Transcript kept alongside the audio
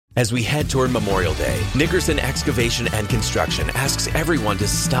As we head toward Memorial Day, Nickerson Excavation and Construction asks everyone to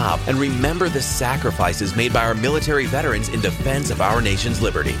stop and remember the sacrifices made by our military veterans in defense of our nation's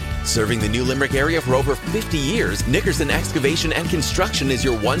liberty. Serving the New Limerick area for over 50 years, Nickerson Excavation and Construction is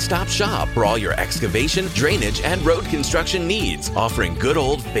your one-stop shop for all your excavation, drainage, and road construction needs, offering good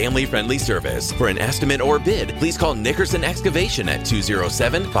old family-friendly service. For an estimate or bid, please call Nickerson Excavation at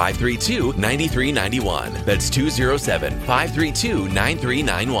 207-532-9391. That's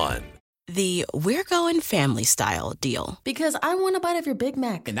 207-532-9391. The We're Going Family Style deal. Because I want a bite of your Big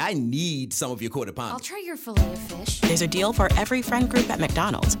Mac. And I need some of your Quarter Pounder. I'll try your filet of fish. There's a deal for every friend group at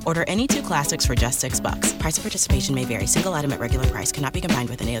McDonald's. Order any two classics for just $6. Price of participation may vary. Single item at regular price cannot be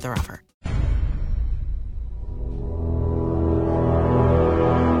combined with any other offer.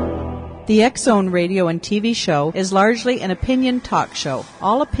 The X-Zone radio and TV show is largely an opinion talk show.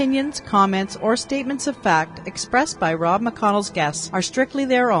 All opinions, comments, or statements of fact expressed by Rob McConnell's guests are strictly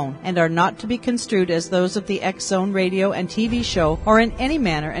their own and are not to be construed as those of the X-Zone radio and TV show or in any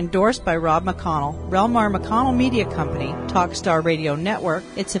manner endorsed by Rob McConnell, Relmar McConnell Media Company, Talkstar Radio Network,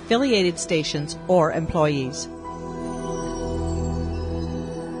 its affiliated stations, or employees.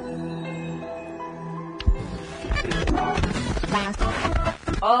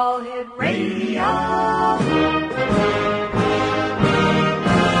 All Hit Radio.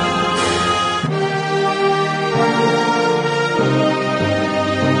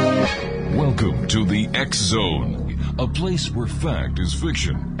 Welcome to the X Zone, a place where fact is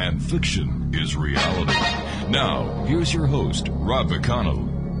fiction and fiction is reality. Now, here's your host, Rob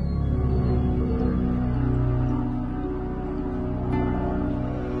McConnell.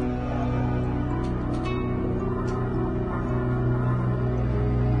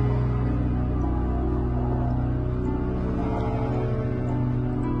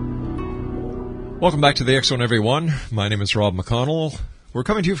 Welcome back to the X-Zone, everyone. My name is Rob McConnell. We're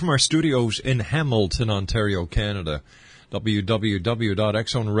coming to you from our studios in Hamilton, Ontario, Canada.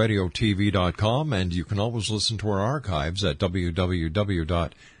 www.xzoneradiotv.com, and you can always listen to our archives at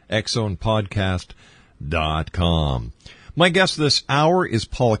www.xzonepodcast.com. My guest this hour is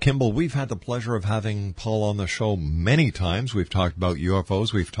Paul Kimball. We've had the pleasure of having Paul on the show many times. We've talked about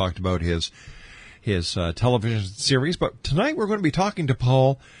UFOs. We've talked about his television series. But tonight we're going to be talking to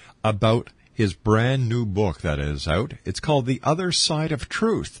Paul about his brand new book that is out. It's called The Other Side of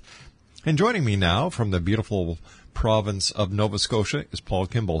Truth. And joining me now from the beautiful province of Nova Scotia is Paul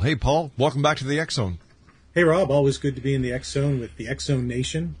Kimball. Hey, Paul, welcome back to the X-Zone. Hey, Rob, always good to be in the X-Zone with the X-Zone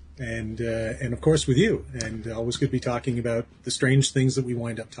Nation and of course with you. And always good to be talking about the strange things that we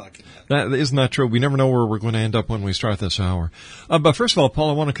wind up talking about. Isn't that true? We never know where we're going to end up when we start this hour. But first of all,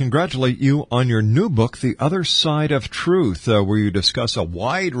 Paul, I want to congratulate you on your new book, The Other Side of Truth, where you discuss a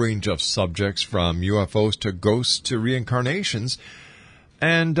wide range of subjects from UFOs to ghosts to reincarnations.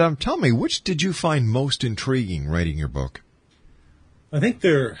 And tell me, which did you find most intriguing writing your book? I think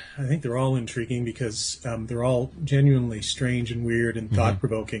they're all intriguing because they're all genuinely strange and weird and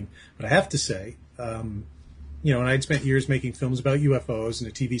thought-provoking. But I have to say, and I'd spent years making films about UFOs and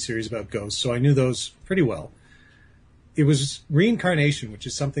a TV series about ghosts, so I knew those pretty well. It was reincarnation, which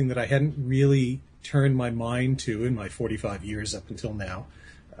is something that I hadn't really turned my mind to in my 45 years up until now.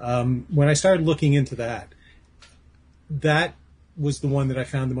 When I started looking into that was the one that I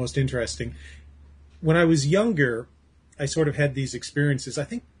found the most interesting. When I was younger, I sort of had these experiences, I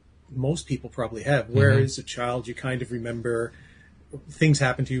think most people probably have, where as a child you kind of remember things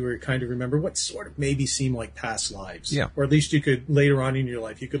happen to you where you kind of remember what sort of maybe seem like past lives. Yeah. Or at least you could, later on in your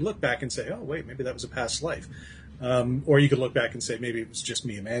life, you could look back and say, oh, wait, maybe that was a past life. Or you could look back and say, maybe it was just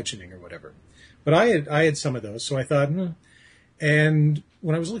me imagining or whatever. But I had some of those, so I thought, And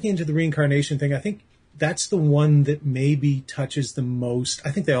when I was looking into the reincarnation thing, I think that's the one that maybe touches the most.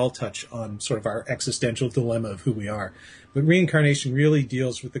 I think they all touch on sort of our existential dilemma of who we are. But reincarnation really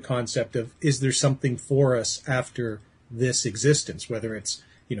deals with the concept of, is there something for us after this existence? Whether it's,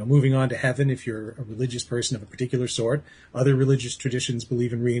 moving on to heaven if you're a religious person of a particular sort. Other religious traditions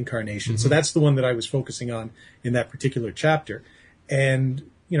believe in reincarnation. So that's the one that I was focusing on in that particular chapter. And,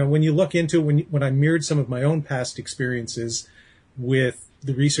 when you look into, when I mirrored some of my own past experiences with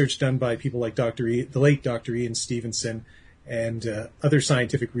the research done by people like the late Dr. Ian Stevenson and other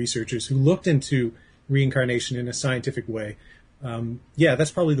scientific researchers who looked into reincarnation in a scientific way.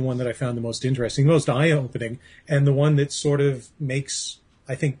 That's probably the one that I found the most interesting, the most eye-opening, and the one that sort of makes,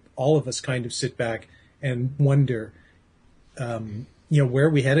 I think, all of us kind of sit back and wonder, where are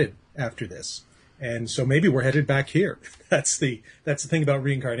we headed after this? And so maybe we're headed back here. That's the thing about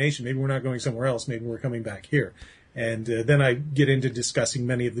reincarnation. Maybe we're not going somewhere else. Maybe we're coming back here. And then I get into discussing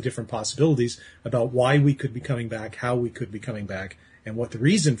many of the different possibilities about why we could be coming back, how we could be coming back, and what the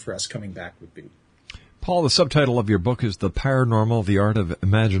reason for us coming back would be. Paul, the subtitle of your book is The Paranormal, the Art of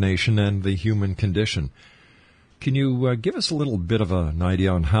Imagination and the Human Condition. Can you give us a little bit of an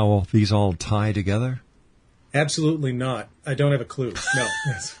idea on how these all tie together? Absolutely not. I don't have a clue. No.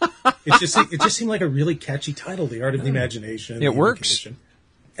 It just seemed like a really catchy title, The Art of the Imagination. And it works.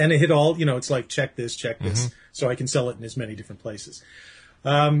 And it hit all, it's like check this, so I can sell it in as many different places.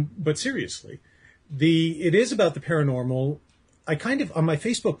 But seriously, it is about the paranormal. I on my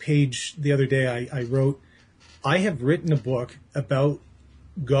Facebook page the other day, I wrote, I have written a book about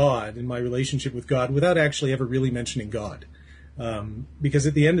God and my relationship with God without actually ever really mentioning God. Because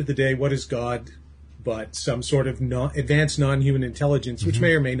at the end of the day, what is God but some sort of advanced non-human intelligence, which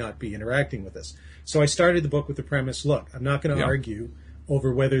may or may not be interacting with us? So I started the book with the premise, look, I'm not going to argue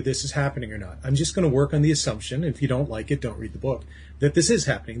over whether this is happening or not. I'm just going to work on the assumption, if you don't like it, don't read the book, that this is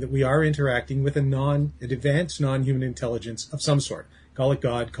happening, that we are interacting with an advanced non-human intelligence of some sort. Call it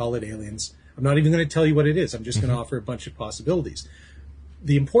God, call it aliens. I'm not even going to tell you what it is. I'm just going to offer a bunch of possibilities.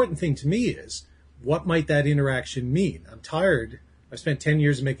 The important thing to me is, what might that interaction mean? I'm tired. I spent 10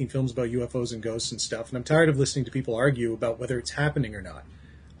 years making films about UFOs and ghosts and stuff, and I'm tired of listening to people argue about whether it's happening or not.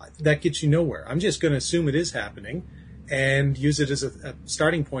 That gets you nowhere. I'm just going to assume it is happening and use it as a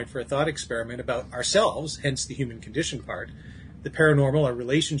starting point for a thought experiment about ourselves, hence the human condition part, the paranormal, our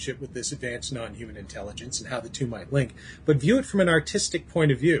relationship with this advanced non-human intelligence, and how the two might link, but view it from an artistic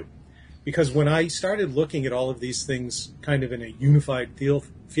point of view. Because when I started looking at all of these things kind of in a unified feel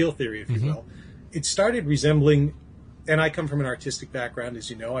theory, if you will, it started resembling, and I come from an artistic background, as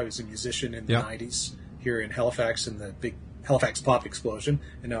you know. I was a musician in the 90s here in Halifax in the big Halifax pop explosion,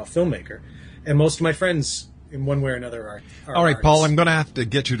 and now a filmmaker. And most of my friends, in one way or another, are all right, artists. Paul, I'm going to have to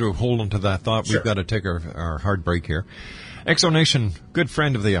get you to hold on to that thought. Sure. We've got to take our hard break here. Exo Nation, good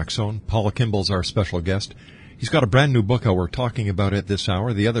friend of the Exxon, Paul Kimball's our special guest. He's got a brand new book out. We're talking about it this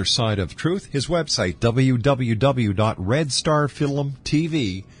hour, The Other Side of Truth. His website,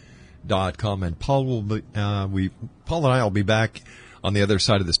 www.redstarfilmtv.com. And Paul and I will be back on the other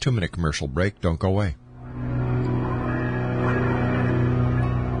side of this 2-minute commercial break. Don't go away.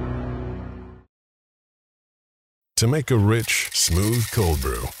 To make a rich, smooth cold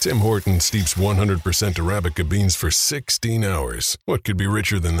brew, Tim Hortons steeps 100% Arabica beans for 16 hours. What could be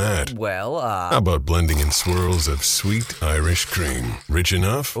richer than that? Well, How about blending in swirls of sweet Irish cream? Rich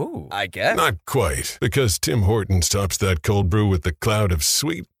enough? Ooh, I guess. Not quite, because Tim Hortons tops that cold brew with the cloud of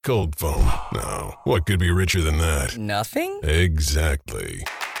sweet cold foam. Now, what could be richer than that? Nothing? Exactly.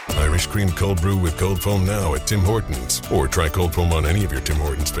 Irish cream cold brew with cold foam now at Tim Hortons. Or try cold foam on any of your Tim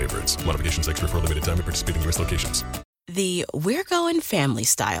Hortons favorites. Modifications extra for a limited time at participating U.S. locations. The We're Going Family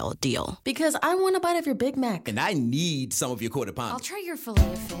Style deal. Because I want a bite of your Big Mac. And I need some of your quarter pound. I'll try your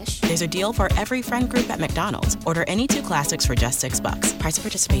filet of fish. There's a deal for every friend group at McDonald's. Order any 2 classics for just $6. Price of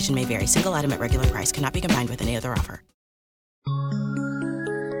participation may vary. Single item at regular price cannot be combined with any other offer.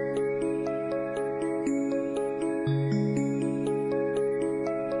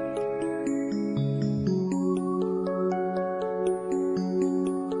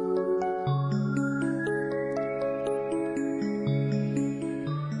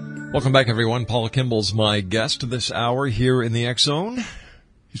 Welcome back, everyone. Paul Kimball's my guest this hour here in the X-Zone.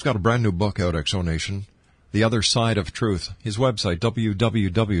 He's got a brand new book out, Exo Nation, The Other Side of Truth. His website,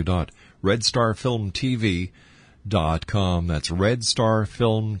 www.redstarfilmtv.com. That's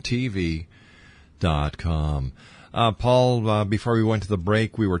redstarfilmtv.com. Paul, before we went to the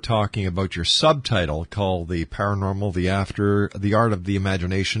break, we were talking about your subtitle called The Paranormal, the Art of the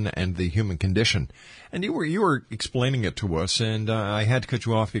Imagination and the Human Condition. And you were explaining it to us, and I had to cut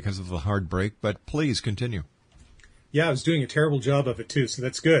you off because of the hard break, but please continue. Yeah, I was doing a terrible job of it too, so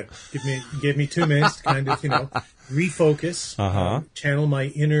that's good. Gave me 2 minutes to kind of, refocus, channel my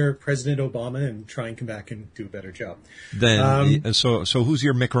inner President Obama, and try and come back and do a better job. Then, so who's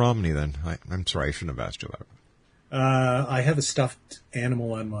your Mick Romney then? I'm sorry, I shouldn't have asked you about it. I have a stuffed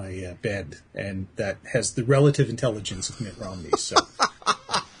animal on my bed, and that has the relative intelligence of Mitt Romney. So,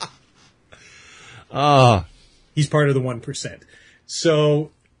 he's part of the 1%.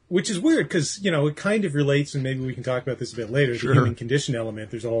 So, which is weird because it kind of relates, and maybe we can talk about this a bit later. Sure. The human condition element.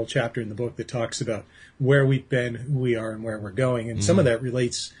 There's a whole chapter in the book that talks about where we've been, who we are, and where we're going, and some of that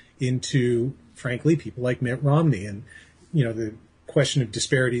relates into, frankly, people like Mitt Romney, and the question of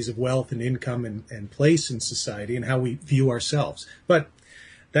disparities of wealth and income and place in society and how we view ourselves. But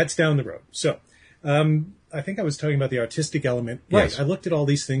that's down the road. So I think I was talking about the artistic element. Yes. Right. I looked at all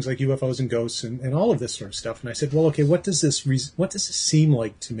these things like UFOs and ghosts and all of this sort of stuff. And I said, well, okay, what does this seem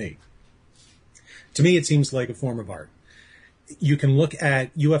like to me? To me, it seems like a form of art. You can look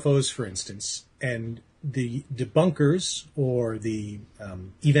at UFOs, for instance, and the debunkers, or the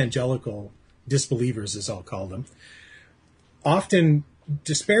evangelical disbelievers, as I'll call them, often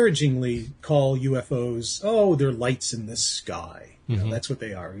disparagingly call UFOs, oh, they're lights in the sky. You know, that's what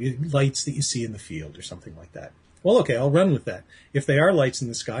they are. Lights that you see in the field or something like that. Well, okay, I'll run with that. If they are lights in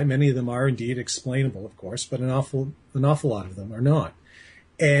the sky, many of them are indeed explainable, of course, but an awful lot of them are not.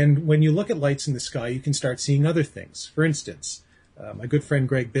 And when you look at lights in the sky, you can start seeing other things. For instance, my good friend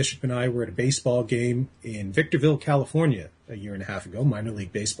Greg Bishop and I were at a baseball game in Victorville, California, a year and a half ago, minor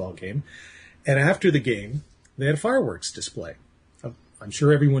league baseball game. And after the game, they had a fireworks display. I'm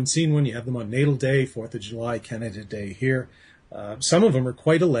sure everyone's seen one. You have them on Natal Day, 4th of July, Canada Day here. Some of them are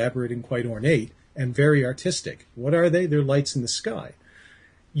quite elaborate and quite ornate and very artistic. What are they? They're lights in the sky.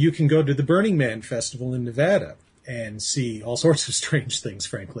 You can go to the Burning Man Festival in Nevada and see all sorts of strange things,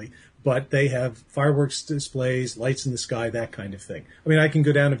 frankly. But they have fireworks displays, lights in the sky, that kind of thing. I mean, I can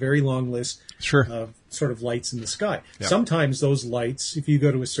go down a very long list of sort of lights in the sky. Yep. Sometimes those lights, if you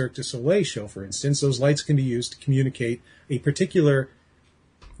go to a Cirque du Soleil show, for instance, those lights can be used to communicate a particular,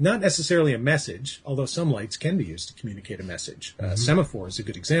 not necessarily a message, although some lights can be used to communicate a message. Semaphore is a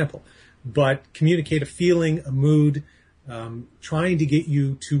good example. But communicate a feeling, a mood, trying to get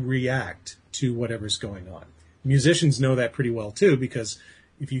you to react to whatever's going on. Musicians know that pretty well, too, because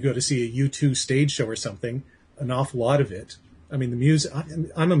if you go to see a U2 stage show or something, an awful lot of it, I mean, the music,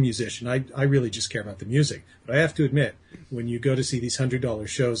 I'm a musician. I really just care about the music. But I have to admit, when you go to see these $100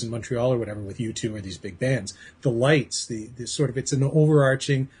 shows in Montreal or whatever with U2 or these big bands, the lights, the sort of, it's an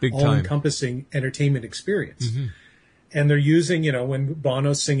overarching, all-encompassing entertainment experience. And they're using, you know, when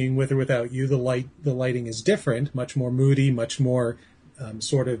Bono's singing With or Without You, the lighting is different, much more moody, much more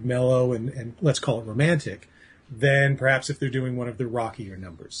sort of mellow and let's call it romantic, than perhaps if they're doing one of the rockier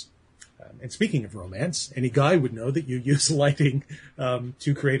numbers. And speaking of romance, any guy would know that you use lighting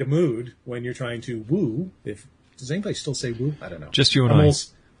to create a mood when you're trying to woo. Does anybody still say woo? I don't know. Just you and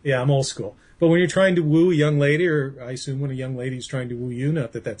I. I'm old school. But when you're trying to woo a young lady, or I assume when a young lady is trying to woo you,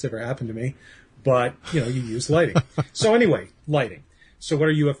 not that that's ever happened to me, but, you know, you use lighting. So anyway, lighting. So what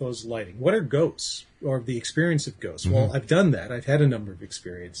are UFOs lighting? What are ghosts, or the experience of ghosts? Well, I've done that. I've had a number of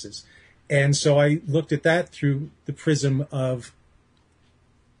experiences. And so I looked at that through the prism of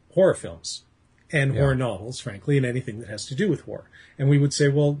horror films and horror novels, frankly, and anything that has to do with horror. And we would say,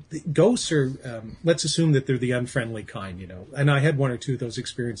 well, the ghosts are, let's assume that they're the unfriendly kind, you know. And I had one or two of those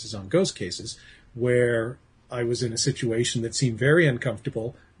experiences on ghost cases where I was in a situation that seemed very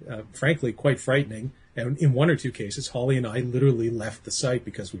uncomfortable, frankly, quite frightening. And in one or two cases, Holly and I literally left the site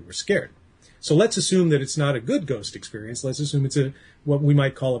because we were scared. So let's assume that it's not a good ghost experience. Let's assume it's what we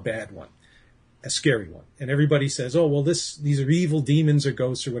might call a bad one, a scary one. And everybody says, oh, well, these are evil demons or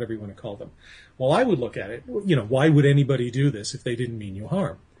ghosts or whatever you want to call them. Well, I would look at it, you know, why would anybody do this if they didn't mean you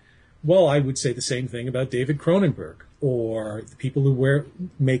harm? Well, I would say the same thing about David Cronenberg or the people who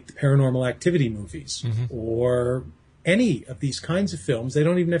make the Paranormal Activity movies or any of these kinds of films. They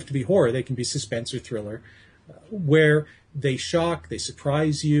don't even have to be horror. They can be suspense or thriller where they shock, they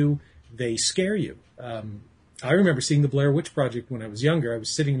surprise you, they scare you. I remember seeing the Blair Witch Project when I was younger. I was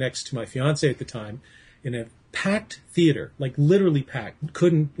sitting next to my fiance at the time in a packed theater, like literally packed.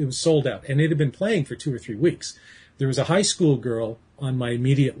 It was sold out, and it had been playing for 2 or 3 weeks. There was a high school girl on my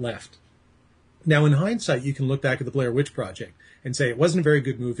immediate left. Now, in hindsight, you can look back at the Blair Witch Project and say it wasn't a very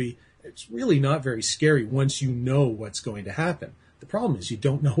good movie. It's really not very scary once you know what's going to happen. The problem is you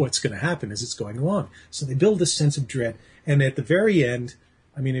don't know what's going to happen as it's going along. So they build this sense of dread. And at the very end,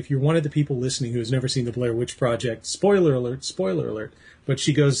 I mean, if you're one of the people listening who has never seen the Blair Witch Project, spoiler alert, but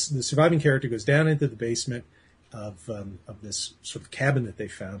the surviving character goes down into the basement of this sort of cabin that they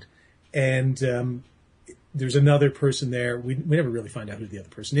found. And there's another person there. We never really find out who the other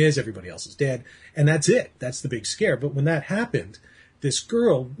person is. Everybody else is dead. And that's it. That's the big scare. But when that happened, this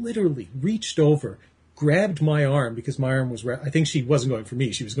girl literally reached over, grabbed my arm because my arm was, I think she wasn't going for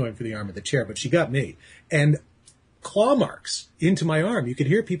me. She was going for the arm of the chair, but she got me. And claw marks into my arm. You could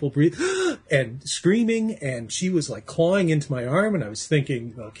hear people breathe and screaming, and she was like clawing into my arm. And I was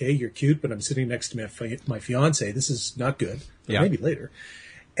thinking, okay, you're cute, but I'm sitting next to my fiance. This is not good. But maybe later.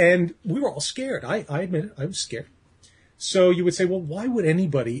 And we were all scared. I admit it, I was scared. So you would say, well, why would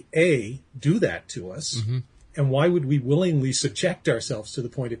anybody, do that to us? And why would we willingly subject ourselves to the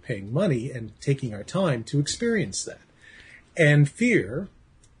point of paying money and taking our time to experience that? And fear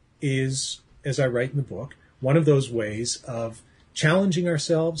is, as I write in the book, one of those ways of challenging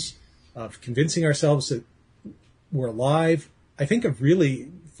ourselves, of convincing ourselves that we're alive. I think of really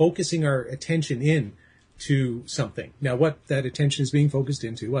focusing our attention in to something. Now, what that attention is being focused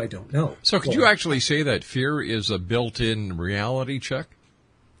into, I don't know. So could you actually say that fear is a built-in reality check?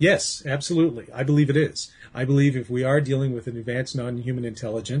 Yes, absolutely. I believe it is. I believe if we are dealing with an advanced non-human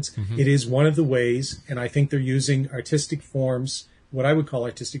intelligence, it is one of the ways, and I think they're using artistic forms, what I would call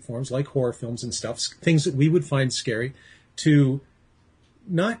artistic forms, like horror films and stuff, things that we would find scary, to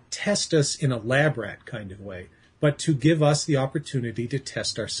not test us in a lab rat kind of way, but to give us the opportunity to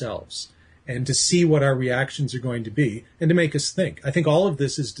test ourselves and to see what our reactions are going to be and to make us think. I think all of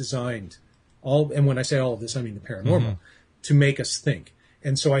this is designed, and when I say all of this, I mean the paranormal, to make us think.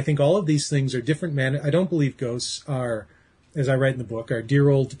 And so I think all of these things are different. I don't believe ghosts are, as I write in the book, our dear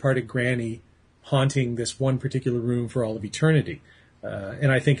old departed granny haunting this one particular room for all of eternity.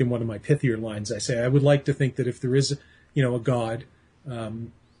 And I think in one of my pithier lines, I say, I would like to think that if there is, a God,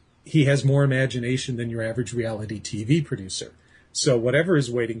 he has more imagination than your average reality TV producer. So whatever is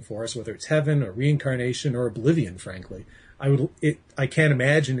waiting for us, whether it's heaven or reincarnation or oblivion, frankly, I can't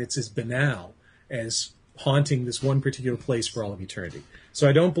imagine it's as banal as haunting this one particular place for all of eternity. So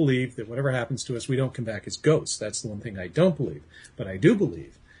I don't believe that whatever happens to us, we don't come back as ghosts. That's the one thing I don't believe. But I do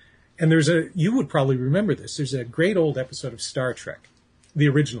believe, and you would probably remember this, there's a great old episode of Star Trek, the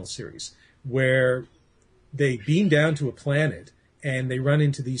original series, where they beam down to a planet and they run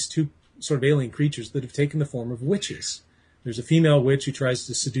into these two sort of alien creatures that have taken the form of witches. There's a female witch who tries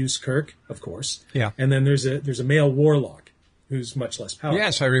to seduce Kirk, of course. Yeah. And then there's a male warlock who's much less powerful.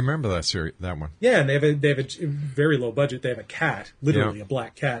 Yes, I remember that one. Yeah, and they have a very low budget. They have a cat, literally a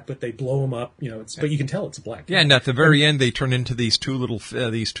black cat, but they blow him up. But you can tell it's a black cat. Yeah, and at the very end, they turn into these two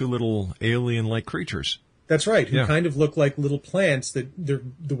little alien-like creatures. That's right. Who kind of look like little plants. That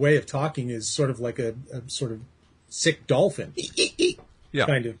the way of talking is sort of like a sort of sick dolphin.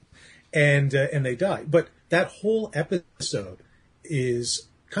 Kind of, and they die. But that whole episode is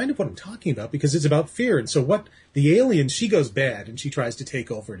kind of what I'm talking about, because it's about fear. And so what the alien, she goes bad and she tries to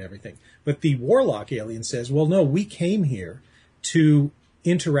take over and everything. But the warlock alien says, well, no, we came here to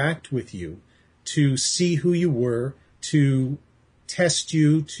interact with you, to see who you were, to test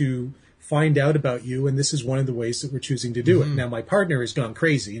you, to find out about you. And this is one of the ways that we're choosing to do it. Now, my partner has gone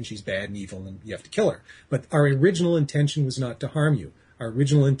crazy and she's bad and evil and you have to kill her. But our original intention was not to harm you. Our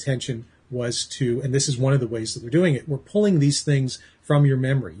original intention was to, and this is one of the ways that we're doing it, we're pulling these things from your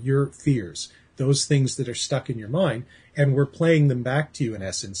memory, your fears, those things that are stuck in your mind, and we're playing them back to you, in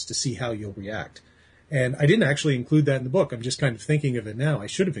essence, to see how you'll react. And I didn't actually include that in the book. I'm just kind of thinking of it now. I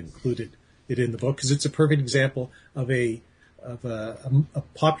should have included it in the book because it's a perfect example of a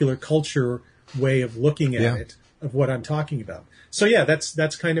popular culture way of looking at it, of what I'm talking about. So yeah,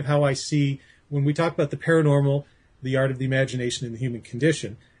 that's kind of how I see, when we talk about the paranormal, the art of the imagination and the human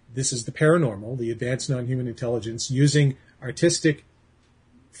condition, this is the paranormal, the advanced non-human intelligence, using artistic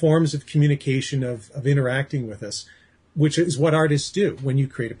forms of communication, of interacting with us, which is what artists do. When you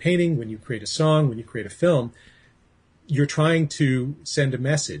create a painting, when you create a song, when you create a film, you're trying to send a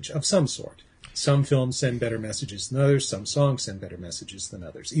message of some sort. Some films send better messages than others. Some songs send better messages than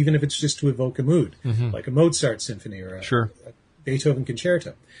others, even if it's just to evoke a mood, like a Mozart symphony or a Beethoven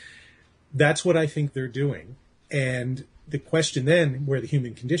concerto. That's what I think they're doing. And the question then, where the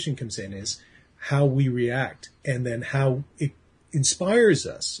human condition comes in, is how we react, and then how it inspires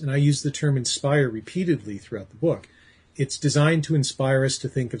us. And I use the term inspire repeatedly throughout the book. It's designed to inspire us to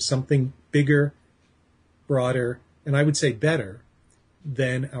think of something bigger, broader, and I would say better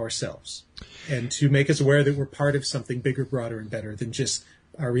than ourselves, and to make us aware that we're part of something bigger, broader, and better than just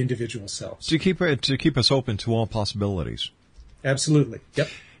our individual selves. To keep us open to all possibilities. Absolutely. Yep.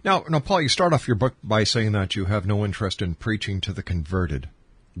 Now, Paul, you start off your book by saying that you have no interest in preaching to the converted.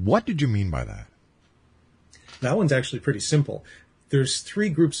 What did you mean by that? That one's actually pretty simple. There's three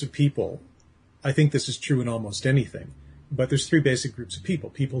groups of people. I think this is true in almost anything, but there's three basic groups of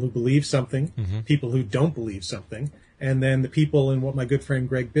people. People who believe something, people who don't believe something, and then the people in what my good friend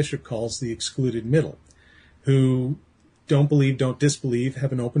Greg Bishop calls the excluded middle, who don't believe, don't disbelieve,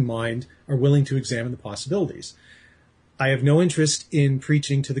 have an open mind, are willing to examine the possibilities. I have no interest in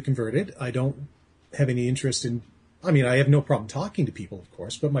preaching to the converted. I don't have any interest in, I have no problem talking to people, of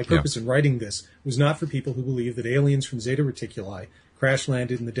course, but my purpose in writing this was not for people who believe that aliens from Zeta Reticuli crash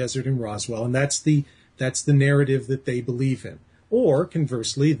landed in the desert in Roswell, and that's the narrative that they believe in. Or,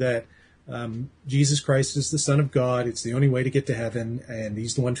 conversely, that Jesus Christ is the Son of God, it's the only way to get to heaven, and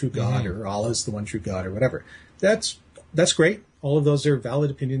he's the one true God, or Allah is the one true God, or whatever. That's great. All of those are valid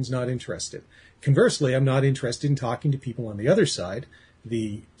opinions, not interested. Conversely, I'm not interested in talking to people on the other side,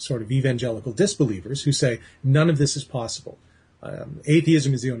 the sort of evangelical disbelievers who say none of this is possible.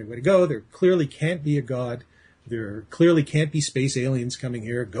 Atheism is the only way to go. There clearly can't be a God. There clearly can't be space aliens coming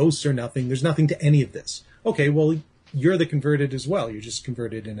here. Ghosts are nothing. There's nothing to any of this. Okay, well, you're the converted as well. You're just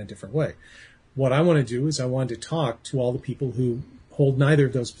converted in a different way. What I want to do is I want to talk to all the people who hold neither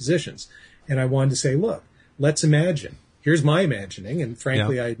of those positions. And I wanted to say, look, let's imagine. Here's my imagining, and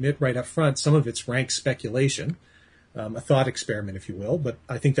frankly, I admit right up front, some of it's rank speculation, a thought experiment, if you will, but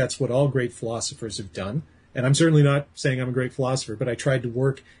I think that's what all great philosophers have done. And I'm certainly not saying I'm a great philosopher, but I tried to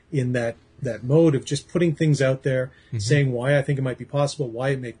work in that mode of just putting things out there, saying why I think it might be possible, why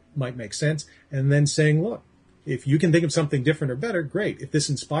it might make sense, and then saying, look, if you can think of something different or better, great. If this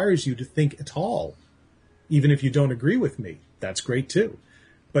inspires you to think at all, even if you don't agree with me, that's great too.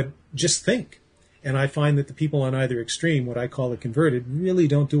 But just think. And I find that the people on either extreme, what I call a converted, really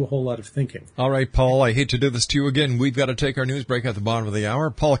don't do a whole lot of thinking. All right, Paul, I hate to do this to you again. We've got to take our news break at the bottom of the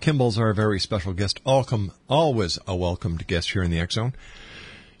hour. Paul Kimball's our very special guest. Always a welcomed guest here in the X Zone.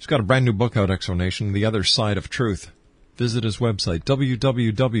 He's got a brand new book out, X Zone Nation, The Other Side of Truth. Visit his website,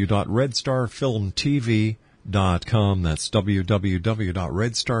 www.redstarfilmtv.com. That's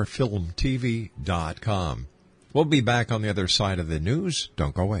www.redstarfilmtv.com. We'll be back on the other side of the news.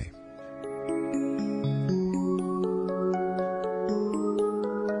 Don't go away.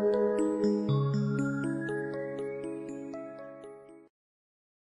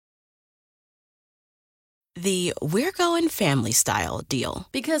 The We're Going Family Style deal.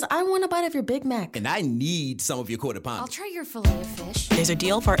 Because I want a bite of your Big Mac. And I need some of your Quarter Pounder. I'll try your Filet-O-Fish. There's a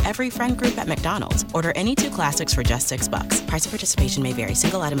deal for every friend group at McDonald's. Order any 2 classics for just $6. Price of participation may vary.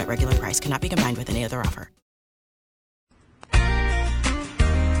 Single item at regular price cannot be combined with any other offer.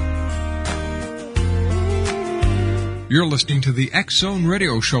 You're listening to the X Zone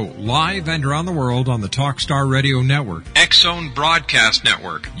Radio Show, live and around the world on the Talkstar Radio Network, X Zone Broadcast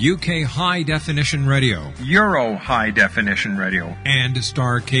Network, UK High Definition Radio, Euro High Definition Radio, and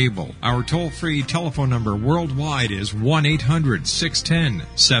Star Cable. Our toll-free telephone number worldwide is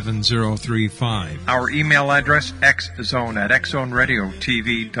 1-800-610-7035. Our email address,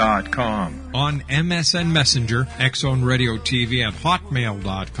 xzone@xzoneradiotv.com. On MSN Messenger,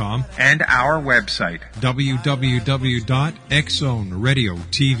 xzoneradiotv@hotmail.com, and our website,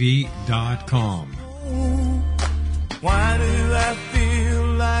 www.xzoneradiotv.com. Why do I feel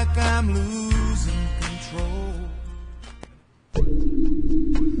like I'm losing control?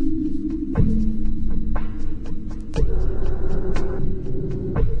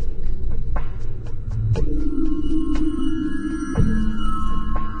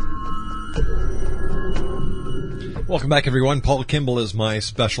 Welcome back, everyone. Paul Kimball is my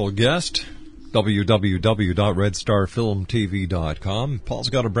special guest. www.redstarfilmtv.com. Paul's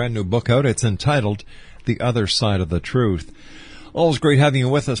got a brand new book out. It's entitled The Other Side of the Truth. Always great having you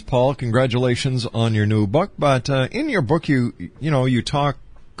with us, Paul. Congratulations on your new book. But in your book, you talk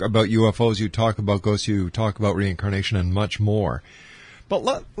about UFOs, you talk about ghosts, you talk about reincarnation, and much more.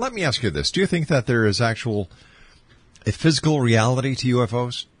 But let me ask you this. Do you think that there is a physical reality to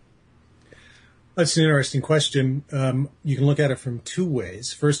UFOs? That's an interesting question. You can look at it from 2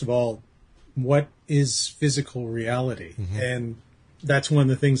 ways. First of all, what is physical reality? And that's one of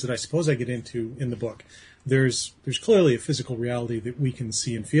the things that I suppose I get into in the book. There's clearly a physical reality that we can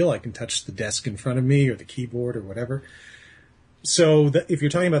see and feel. I can touch the desk in front of me or the keyboard or whatever. So if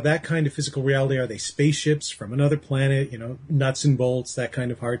you're talking about that kind of physical reality, are they spaceships from another planet, nuts and bolts, that kind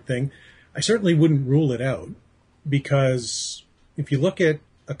of hard thing? I certainly wouldn't rule it out, because if you look at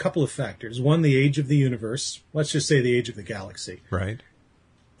a couple of factors, one, the age of the universe, let's just say the age of the galaxy. Right.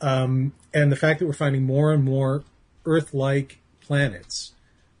 And the fact that we're finding more and more Earth-like planets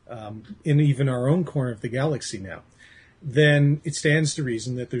in even our own corner of the galaxy now, then it stands to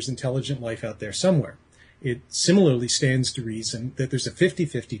reason that there's intelligent life out there somewhere. It similarly stands to reason that there's a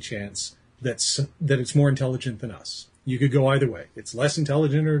 50-50 chance that it's more intelligent than us. You could go either way. It's less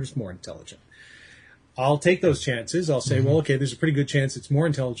intelligent or it's more intelligent. I'll take those chances. I'll say, well, okay, there's a pretty good chance it's more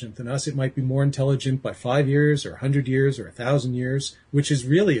intelligent than us. It might be more intelligent by 5 years or 100 years or 1,000 years, which is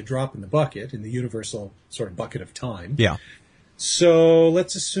really a drop in the bucket, in the universal sort of bucket of time. Yeah. So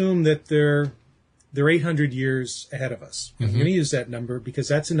let's assume that they're 800 years ahead of us. I'm going to use that number because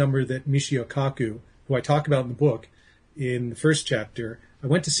that's a number that Michio Kaku, who I talk about in the book in the first chapter, I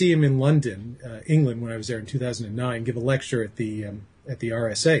went to see him in London, England, when I was there in 2009, give a lecture at the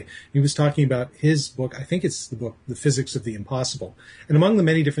RSA. He was talking about his book. I think it's the book, The Physics of the Impossible. And among the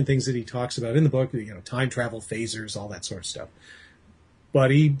many different things that he talks about in the book, time travel, phasers, all that sort of stuff.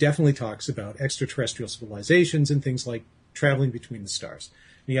 But he definitely talks about extraterrestrial civilizations and things like traveling between the stars.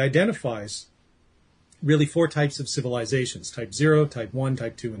 And he identifies really 4 types of civilizations: type 0, type 1,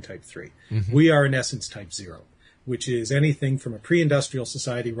 type 2, and type 3. We are, in essence, type 0, which is anything from a pre-industrial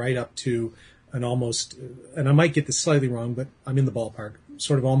society right up to an almost, and I might get this slightly wrong, but I'm in the ballpark,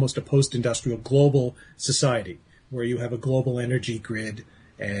 sort of almost a post-industrial global society where you have a global energy grid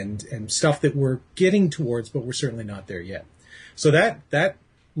and stuff that we're getting towards, but we're certainly not there yet. So that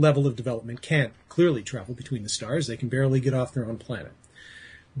level of development can't clearly travel between the stars. They can barely get off their own planet.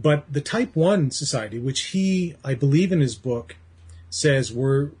 But the Type 1 society, which he, I believe in his book, says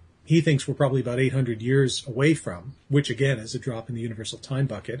he thinks we're probably about 800 years away from, which again is a drop in the universal time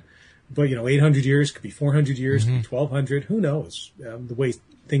bucket. But, 800 years, could be 400 years, could be 1200, who knows, the way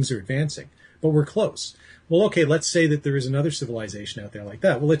things are advancing. But we're close. Well, okay, let's say that there is another civilization out there like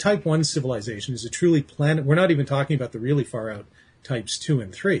that. Well, a Type 1 civilization is a truly we're not even talking about the really far out Types 2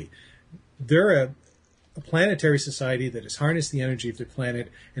 and 3. They're a planetary society that has harnessed the energy of their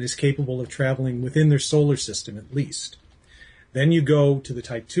planet and is capable of traveling within their solar system at least. Then you go to the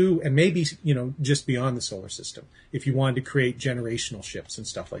Type 2 and maybe, just beyond the solar system if you wanted to create generational ships and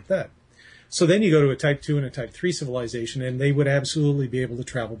stuff like that. So then you go to a Type 2 and a Type 3 civilization, and they would absolutely be able to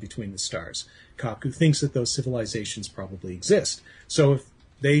travel between the stars. Kaku thinks that those civilizations probably exist. So if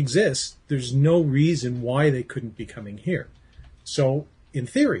they exist, there's no reason why they couldn't be coming here. So in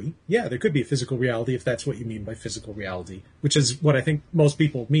theory, yeah, there could be a physical reality if that's what you mean by physical reality, which is what I think most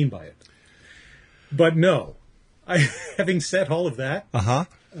people mean by it. But no, having said all of that,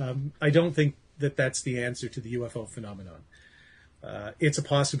 I don't think that that's the answer to the UFO phenomenon. It's a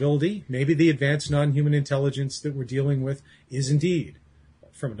possibility. Maybe the advanced non-human intelligence that we're dealing with is indeed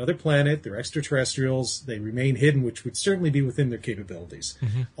from another planet. They're extraterrestrials. They remain hidden, which would certainly be within their capabilities.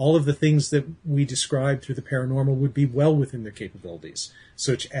 All of the things that we describe through the paranormal would be well within their capabilities,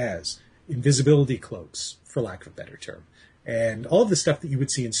 such as invisibility cloaks, for lack of a better term, and all of the stuff that you would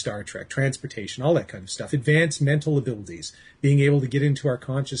see in Star Trek, transportation, all that kind of stuff, advanced mental abilities, being able to get into our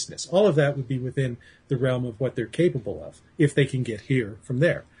consciousness. All of that would be within the realm of what they're capable of if they can get here from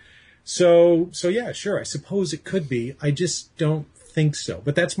there. So yeah, sure, I suppose it could be. I just don't think so.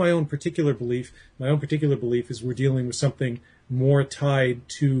 But that's my own particular belief. My own particular belief is we're dealing with something more tied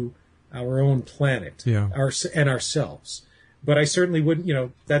to our own planet and ourselves. But I certainly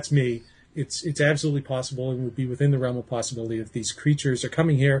wouldn't, that's me. It's absolutely possible and would be within the realm of possibility if these creatures are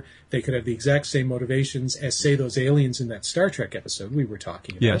coming here. They could have the exact same motivations as, say, those aliens in that Star Trek episode we were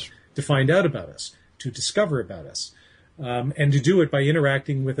talking about, to find out about us, to discover about us, and to do it by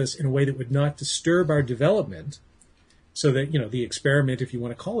interacting with us in a way that would not disturb our development, so that, the experiment, if you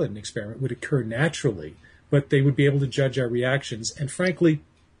want to call it an experiment, would occur naturally, but they would be able to judge our reactions. And frankly,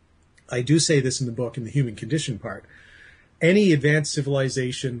 I do say this in the book, in the human condition part, any advanced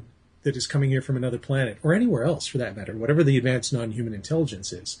civilization that is coming here from another planet, or anywhere else for that matter, whatever the advanced non-human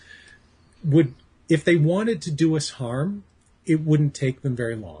intelligence is, would, if they wanted to do us harm, it wouldn't take them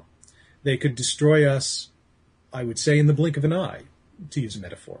very long. They could destroy us, I would say, in the blink of an eye, to use a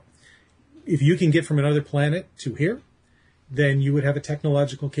metaphor. If you can get from another planet to here, then you would have a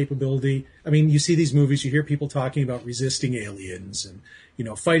technological capability. I mean, you see these movies, you hear people talking about resisting aliens and,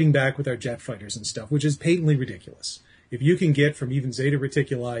 fighting back with our jet fighters and stuff, which is patently ridiculous. If you can get from even Zeta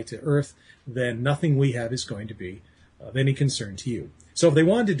Reticuli to Earth, then nothing we have is going to be of any concern to you. So if they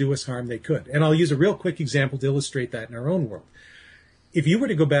wanted to do us harm, they could. And I'll use a real quick example to illustrate that in our own world. If you were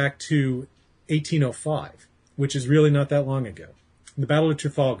to go back to 1805, which is really not that long ago, the Battle of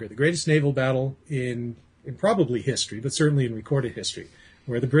Trafalgar, the greatest naval battle in probably history, but certainly in recorded history,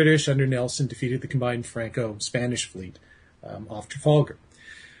 where the British under Nelson defeated the combined Franco-Spanish fleet off Trafalgar.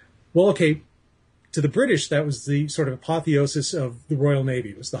 Well, okay, to the British, that was the sort of apotheosis of the Royal Navy.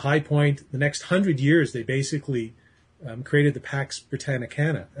 It was the high point. The next 100 years, they basically created the Pax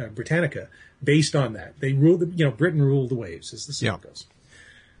Britannica based on that. They ruled, Britain ruled the waves, as the saying goes.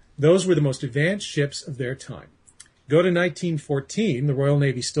 Those were the most advanced ships of their time. Go to 1914, the Royal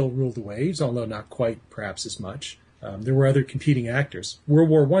Navy still ruled the waves, although not quite, perhaps as much. There were other competing actors. World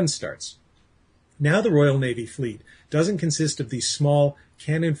War I starts. Now the Royal Navy fleet doesn't consist of these small,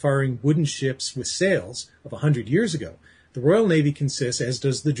 cannon-firing wooden ships with sails of 100 years ago. The Royal Navy consists, as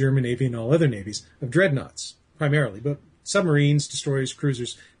does the German Navy and all other navies, of dreadnoughts, primarily, but submarines, destroyers,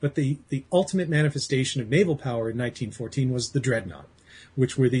 cruisers. But the ultimate manifestation of naval power in 1914 was the dreadnought,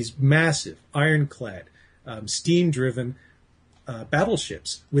 which were these massive, ironclad, steam-driven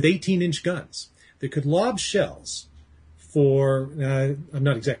battleships with 18-inch guns that could lob shells for, I'm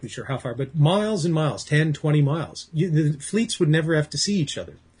not exactly sure how far, but miles and miles, 10, 20 miles. The fleets would never have to see each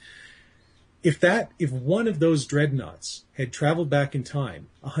other. If one of those dreadnoughts had traveled back in time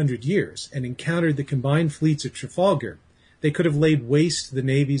 100 years and encountered the combined fleets at Trafalgar, they could have laid waste to the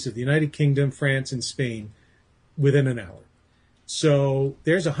navies of the United Kingdom, France, and Spain within an hour. So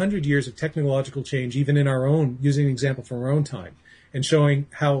there's 100 years of technological change, even in our own, using an example from our own time, and showing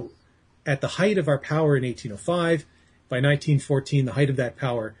how at the height of our power in 1805, by 1914, the height of that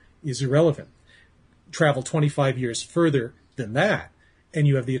power is irrelevant. Travel 25 years further than that, and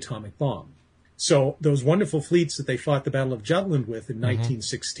you have the atomic bomb. So those wonderful fleets that they fought the Battle of Jutland with in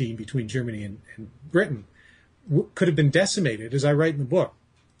 1916 between Germany and Britain could have been decimated, as I write in the book.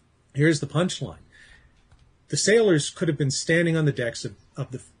 Here's the punchline. The sailors could have been standing on the decks of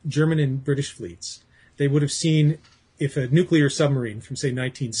the German and British fleets. They would have seen if a nuclear submarine from, say,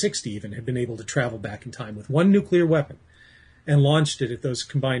 1960 even had been able to travel back in time with one nuclear weapon and launched it at those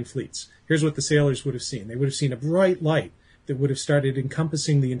combined fleets. Here's what the sailors would have seen. They would have seen a bright light that would have started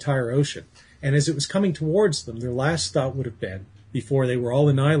encompassing the entire ocean. And as it was coming towards them, their last thought would have been, before they were all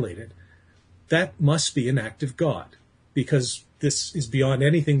annihilated, that must be an act of God, because this is beyond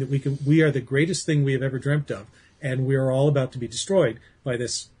anything that we are the greatest thing we have ever dreamt of, and we are all about to be destroyed by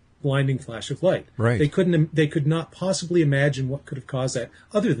this blinding flash of light. Right. They could not possibly imagine what could have caused that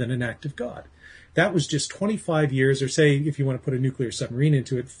other than an act of God. That was just 25 years, or say, if you want to put a nuclear submarine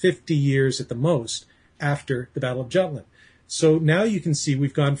into it, 50 years at the most after the Battle of Jutland. So now you can see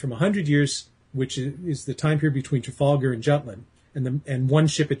we've gone from 100 years, which is the time period between Trafalgar and Jutland, and one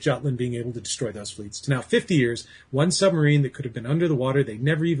ship at Jutland being able to destroy those fleets, to now 50 years, one submarine that could have been under the water, they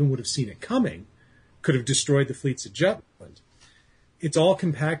never even would have seen it coming, could have destroyed the fleets at Jutland. It's all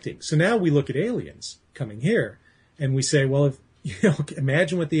compacting. So now we look at aliens coming here, and we say, well,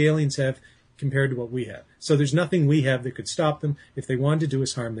 imagine what the aliens have compared to what we have. So there's nothing we have that could stop them. If they wanted to do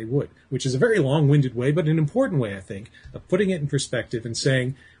us harm, they would, which is a very long-winded way, but an important way, I think, of putting it in perspective and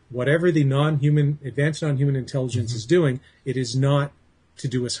saying, whatever the advanced non-human intelligence is doing, it is not to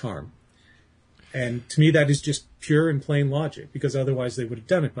do us harm. And to me, that is just pure and plain logic, because otherwise they would have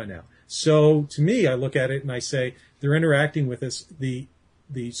done it by now. So to me, I look at it and I say, they're interacting with us, the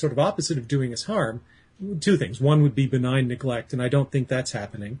sort of opposite of doing us harm. Two things. One would be benign neglect, and I don't think that's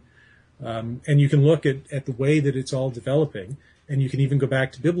happening. And you can look at the way that it's all developing, and you can even go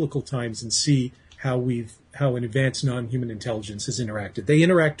back to biblical times and see how an advanced non-human intelligence has interacted. They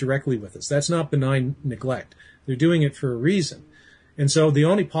interact directly with us. That's not benign neglect. They're doing it for a reason. And so the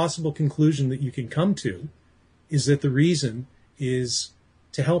only possible conclusion that you can come to is that the reason is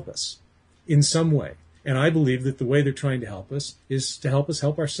to help us in some way. And I believe that the way they're trying to help us is to help us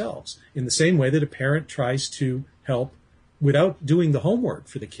help ourselves, in the same way that a parent tries to help without doing the homework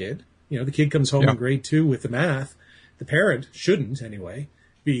for the kid. The kid comes home in grade 2 with the math. The parent shouldn't, anyway,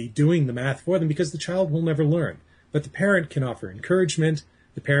 be doing the math for them, because the child will never learn. But the parent can offer encouragement.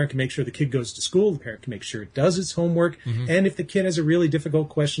 The parent can make sure the kid goes to school. The parent can make sure it does its homework. And if the kid has a really difficult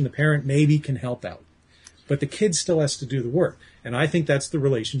question, the parent maybe can help out. But the kid still has to do the work. And I think that's the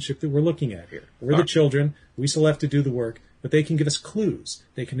relationship that we're looking at here. We're the children. We still have to do the work, but they can give us clues.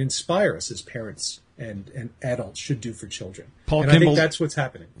 They can inspire us as parents and adults should do for children. I think that's what's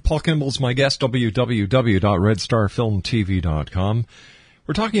happening. Paul Kimball's my guest, www.redstarfilmtv.com.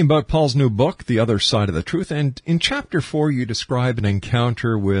 We're talking about Paul's new book, The Other Side of the Truth, and in Chapter 4 you describe an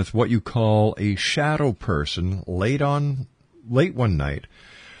encounter with what you call a shadow person late one night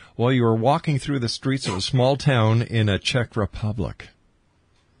while you were walking through the streets of a small town in a Czech Republic.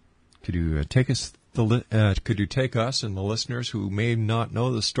 Could you take us and the listeners who may not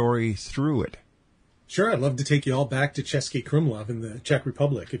know the story through it? Sure, I'd love to take you all back to Český Krumlov in the Czech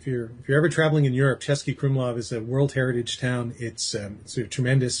Republic. If you're ever traveling in Europe, Český Krumlov is a World Heritage town. It's a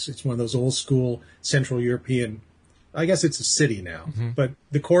tremendous. It's one of those old school Central European. I guess it's a city now, but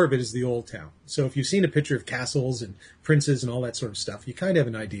the core of it is the old town. So if you've seen a picture of castles and princes and all that sort of stuff, you kind of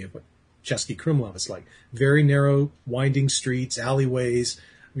have an idea of what Český Krumlov is like. Very narrow, winding streets, alleyways.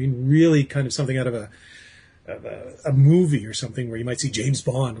 I mean, really kind of something out of a movie or something, where you might see James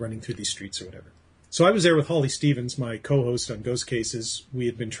Bond running through these streets or whatever. So I was there with Holly Stevens, my co-host on Ghost Cases. We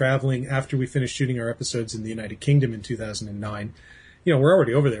had been traveling after we finished shooting our episodes in the United Kingdom in 2009. We're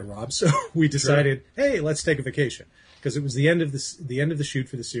already over there, Rob. So we decided, hey, let's take a vacation, because it was the end of the shoot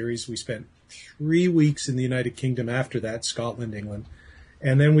for the series. We spent 3 weeks in the United Kingdom after that, Scotland, England.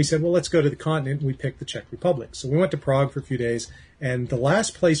 And then we said, well, let's go to the continent, and we picked the Czech Republic. So we went to Prague for a few days, and the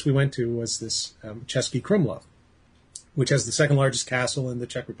last place we went to was this Český Krumlov, which has the second largest castle in the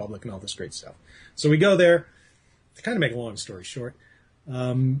Czech Republic and all this great stuff. So we go there. To kind of make a long story short,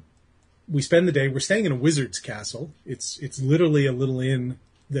 we spend the day. We're staying in a wizard's castle. It's literally a little inn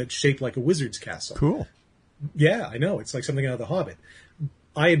that's shaped like a wizard's castle. Cool. Yeah, I know. It's like something out of The Hobbit.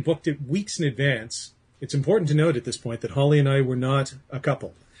 I had booked it weeks in advance. It's important to note at this point that Holly and I were not a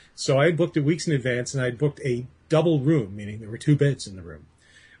couple. So I had booked it weeks in advance, and I had booked a double room, meaning there were 2 beds in the room.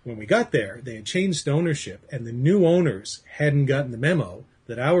 When we got there, they had changed ownership, and the new owners hadn't gotten the memo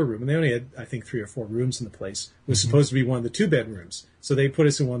that our room, and they only had, I think, 3 or 4 rooms in the place, was supposed to be one of the 2-bedrooms. So they put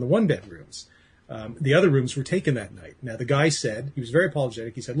us in one of the 1-bedrooms. The other rooms were taken that night. Now, the guy said, he was very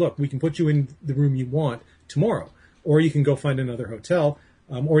apologetic. He said, look, we can put you in the room you want tomorrow, or you can go find another hotel.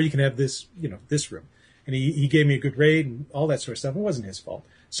 or you can have this, this room. And he gave me a good rate and all that sort of stuff. It wasn't his fault.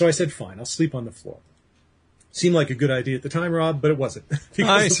 So I said, fine, I'll sleep on the floor. Seemed like a good idea at the time, Rob, but it wasn't.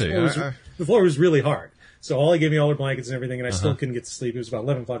 I see. The floor was really hard. So Ollie gave me all her blankets and everything, and I still couldn't get to sleep. It was about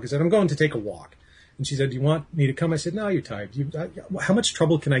 11 o'clock. I said, I'm going to take a walk. And she said, do you want me to come? I said, no, you're tired. How much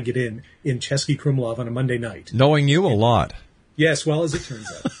trouble can I get in Chesky Krumlov on a Monday night? Knowing you a lot. Yes, well, as it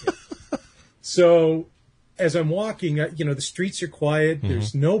turns out. Yeah. So as I'm walking, the streets are quiet.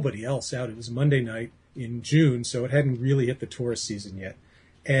 There's nobody else out. It was Monday night in June, so it hadn't really hit the tourist season yet.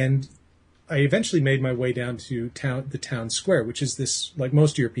 And I eventually made my way down to the town square, which is this, like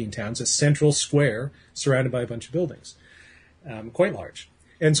most European towns, a central square surrounded by a bunch of buildings, quite large.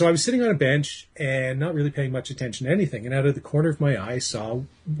 And so I was sitting on a bench and not really paying much attention to anything. And out of the corner of my eye, I saw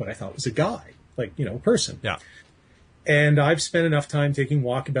what I thought was a guy, a person. Yeah. And I've spent enough time taking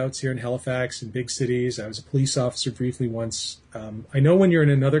walkabouts here in Halifax and big cities. I was a police officer briefly once. I know when you're in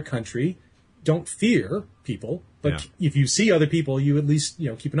another country, don't fear people, but if you see other people, you at least,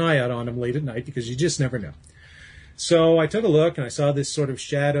 keep an eye out on them late at night because you just never know. So I took a look and I saw this sort of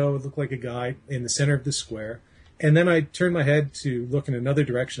shadow. It looked like a guy in the center of the square. And then I turned my head to look in another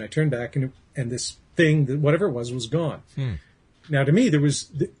direction. I turned back and this thing, whatever it was gone. Now to me, there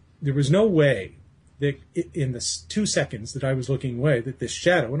was no way that in the 2 seconds that I was looking away, that this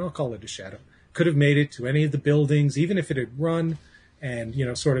shadow, and I'll call it a shadow, could have made it to any of the buildings, even if it had run and,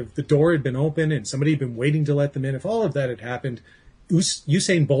 sort of the door had been open and somebody had been waiting to let them in. If all of that had happened,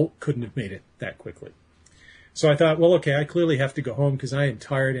 Usain Bolt couldn't have made it that quickly. So I thought, well, okay, I clearly have to go home because I am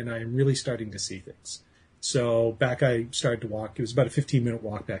tired and I am really starting to see things. So back I started to walk. It was about a 15-minute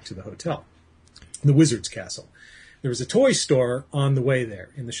walk back to the hotel, the Wizard's Castle. There was a toy store on the way there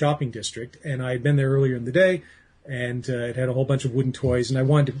in the shopping district, and I had been there earlier in the day, and it had a whole bunch of wooden toys. And I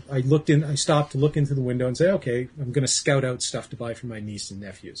stopped to look into the window and say, okay, I'm going to scout out stuff to buy for my niece and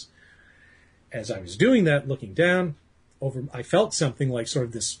nephews. As I was doing that, looking down, I felt something like sort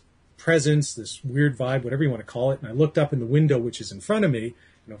of this presence, this weird vibe, whatever you want to call it. And I looked up in the window, which is in front of me,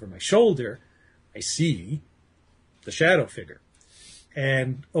 and over my shoulder, I see the shadow figure.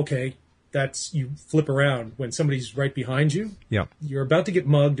 And okay, you flip around when somebody's right behind you. Yeah. You're about to get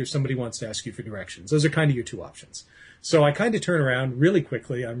mugged or somebody wants to ask you for directions. Those are kind of your two options. So I kind of turn around really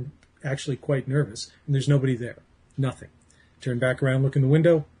quickly. I'm actually quite nervous, and there's nobody there. Nothing. Turn back around, look in the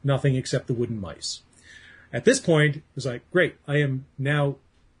window, nothing except the wooden mice. At this point, it was like, great, I am now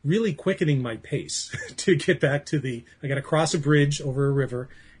really quickening my pace to get back to I got to cross a bridge over a river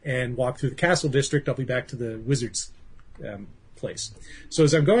and walk through the castle district. I'll be back to the wizard's place. So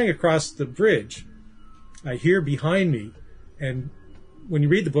as I'm going across the bridge, I hear behind me, and when you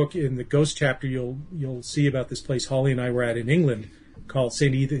read the book in the ghost chapter, you'll see about this place Holly and I were at in England called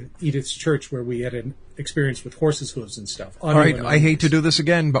St. Edith's Church, where we had an experience with horses' hooves and stuff. All right, I hate to do this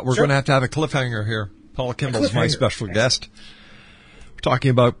again, but we're going to have a cliffhanger here. Paul Kimball is my special guest. We're talking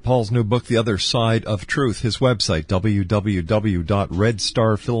about Paul's new book, The Other Side of Truth, his website,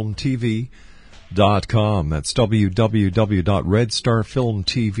 www.redstarfilmtv.com. That's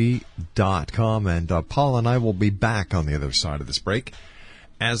www.redstarfilmtv.com. And Paul and I will be back on the other side of this break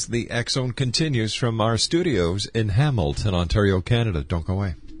as the X Zone continues from our studios in Hamilton, Ontario, Canada. Don't go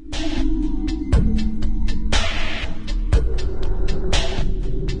away.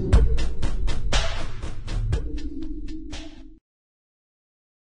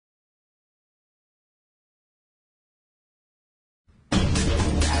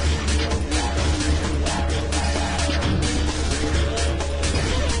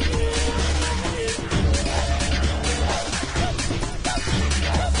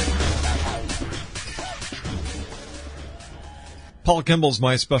 Paul Kimball's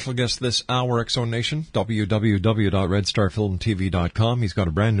my special guest this hour, X Zone Nation, www.redstarfilmtv.com. He's got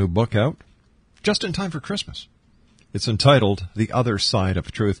a brand new book out, just in time for Christmas. It's entitled The Other Side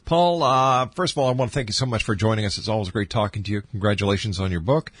of Truth. Paul, first of all, I want to thank you so much for joining us. It's always great talking to you. Congratulations on your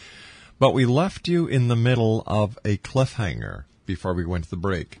book. But we left you in the middle of a cliffhanger before we went to the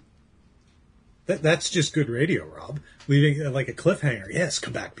break. That's just good radio, Rob. Leaving like a cliffhanger. Yes,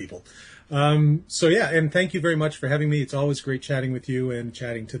 come back, people. So yeah, and thank you very much for having me. It's always great chatting with you and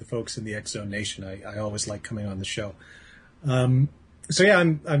chatting to the folks in the X Zone Nation. I always like coming on the show. So yeah,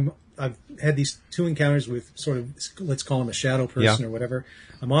 I've had these two encounters with sort of, let's call him a shadow person or whatever.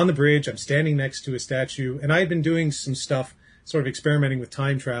 I'm on the bridge. I'm standing next to a statue, and I had been doing some stuff, sort of experimenting with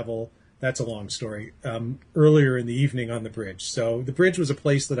time travel. That's a long story. Earlier in the evening on the bridge. So the bridge was a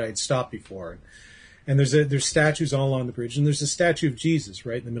place that I had stopped before. And there's statues all along the bridge, and there's a statue of Jesus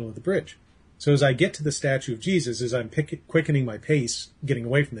right in the middle of the bridge. So as I get to the statue of Jesus, as I'm quickening my pace, getting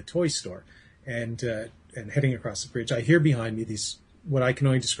away from the toy store, and heading across the bridge, I hear behind me these what I can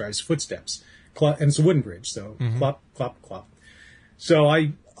only describe as footsteps. And it's a wooden bridge, so clop, clop, clop. So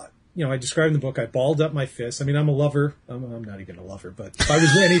I described in the book, I balled up my fists. I mean, I'm a lover. I'm not even a lover, but if I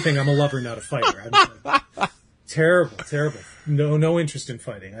was anything, I'm a lover, not a fighter. Terrible. No interest in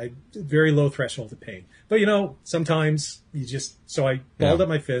fighting. Very low threshold of pain. But sometimes so I balled up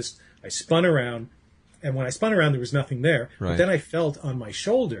my fist, I spun around, and when I spun around, there was nothing there. Right. But then I felt on my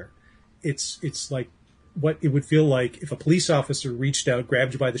shoulder, it's like what it would feel like if a police officer reached out,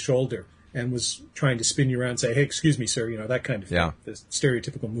 grabbed you by the shoulder, and was trying to spin you around and say, hey, excuse me, sir, that kind of thing. Yeah. The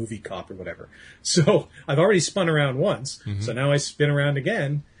stereotypical movie cop or whatever. So I've already spun around once, so now I spin around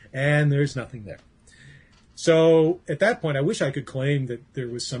again, and there's nothing there. So at that point, I wish I could claim that there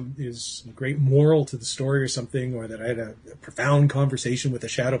was some great moral to the story or something, or that I had a profound conversation with a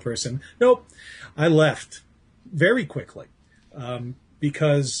shadow person. Nope. I left very quickly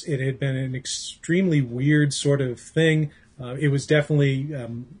because it had been an extremely weird sort of thing. It was definitely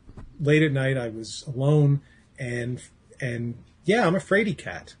late at night. I was alone, and yeah, I'm a fraidy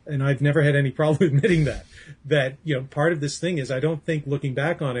cat, and I've never had any problem admitting that. That, part of this thing is I don't think, looking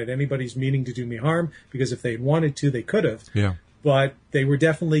back on it, anybody's meaning to do me harm, because if they'd wanted to, they could have. Yeah. But they were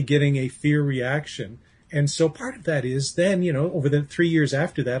definitely getting a fear reaction. And so part of that is then, over the 3 years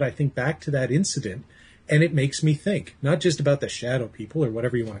after that, I think back to that incident, and it makes me think, not just about the shadow people or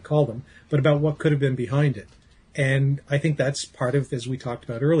whatever you want to call them, but about what could have been behind it. And I think that's part of, as we talked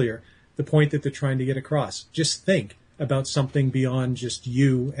about earlier, the point that they're trying to get across. Just think about something beyond just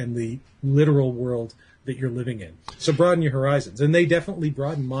you and the literal world that you're living in. So broaden your horizons. And they definitely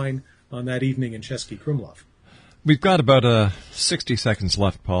broadened mine on that evening in Český Krumlov. We've got about 60 seconds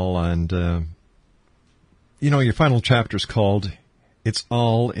left, Paul, and your final chapter's called It's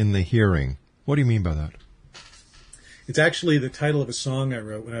All in the Hearing. What do you mean by that? It's actually the title of a song I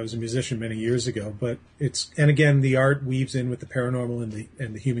wrote when I was a musician many years ago, but and again, the art weaves in with the paranormal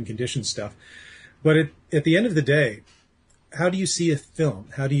and the human condition stuff. But at the end of the day, how do you see a film?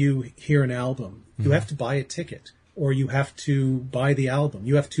 How do you hear an album? You have to buy a ticket, or you have to buy the album.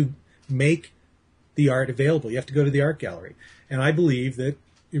 You have to make the art available. You have to go to the art gallery. And I believe that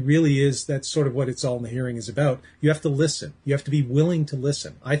it really is, that's sort of what It's All in the Hearing is about. You have to listen. You have to be willing to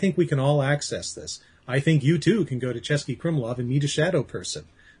listen. I think we can all access this. I think you too can go to Český Krumlov and meet a shadow person.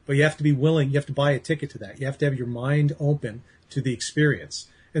 But you have to be willing. You have to buy a ticket to that. You have to have your mind open to the experience.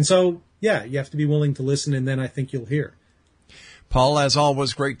 And so, yeah, you have to be willing to listen, and then I think you'll hear. Paul, as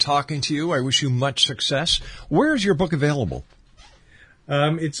always, great talking to you. I wish you much success. Where is your book available?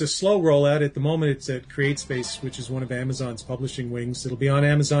 It's a slow rollout. At the moment, it's at CreateSpace, which is one of Amazon's publishing wings. It'll be on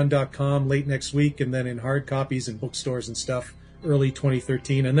Amazon.com late next week, and then in hard copies and bookstores and stuff early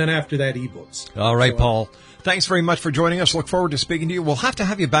 2013, and then after that, ebooks. All right, so, Paul. Thanks very much for joining us. Look forward to speaking to you. We'll have to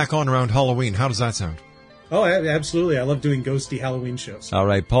have you back on around Halloween. How does that sound? Oh, absolutely. I love doing ghosty Halloween shows. All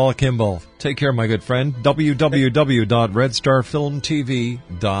right, Paul Kimball. Take care, my good friend.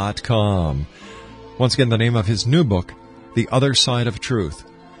 www.redstarfilmtv.com. Once again, the name of his new book, The Other Side of Truth.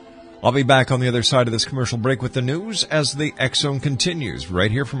 I'll be back on the other side of this commercial break with the news as the X Zone continues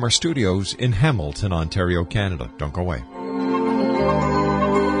right here from our studios in Hamilton, Ontario, Canada. Don't go away.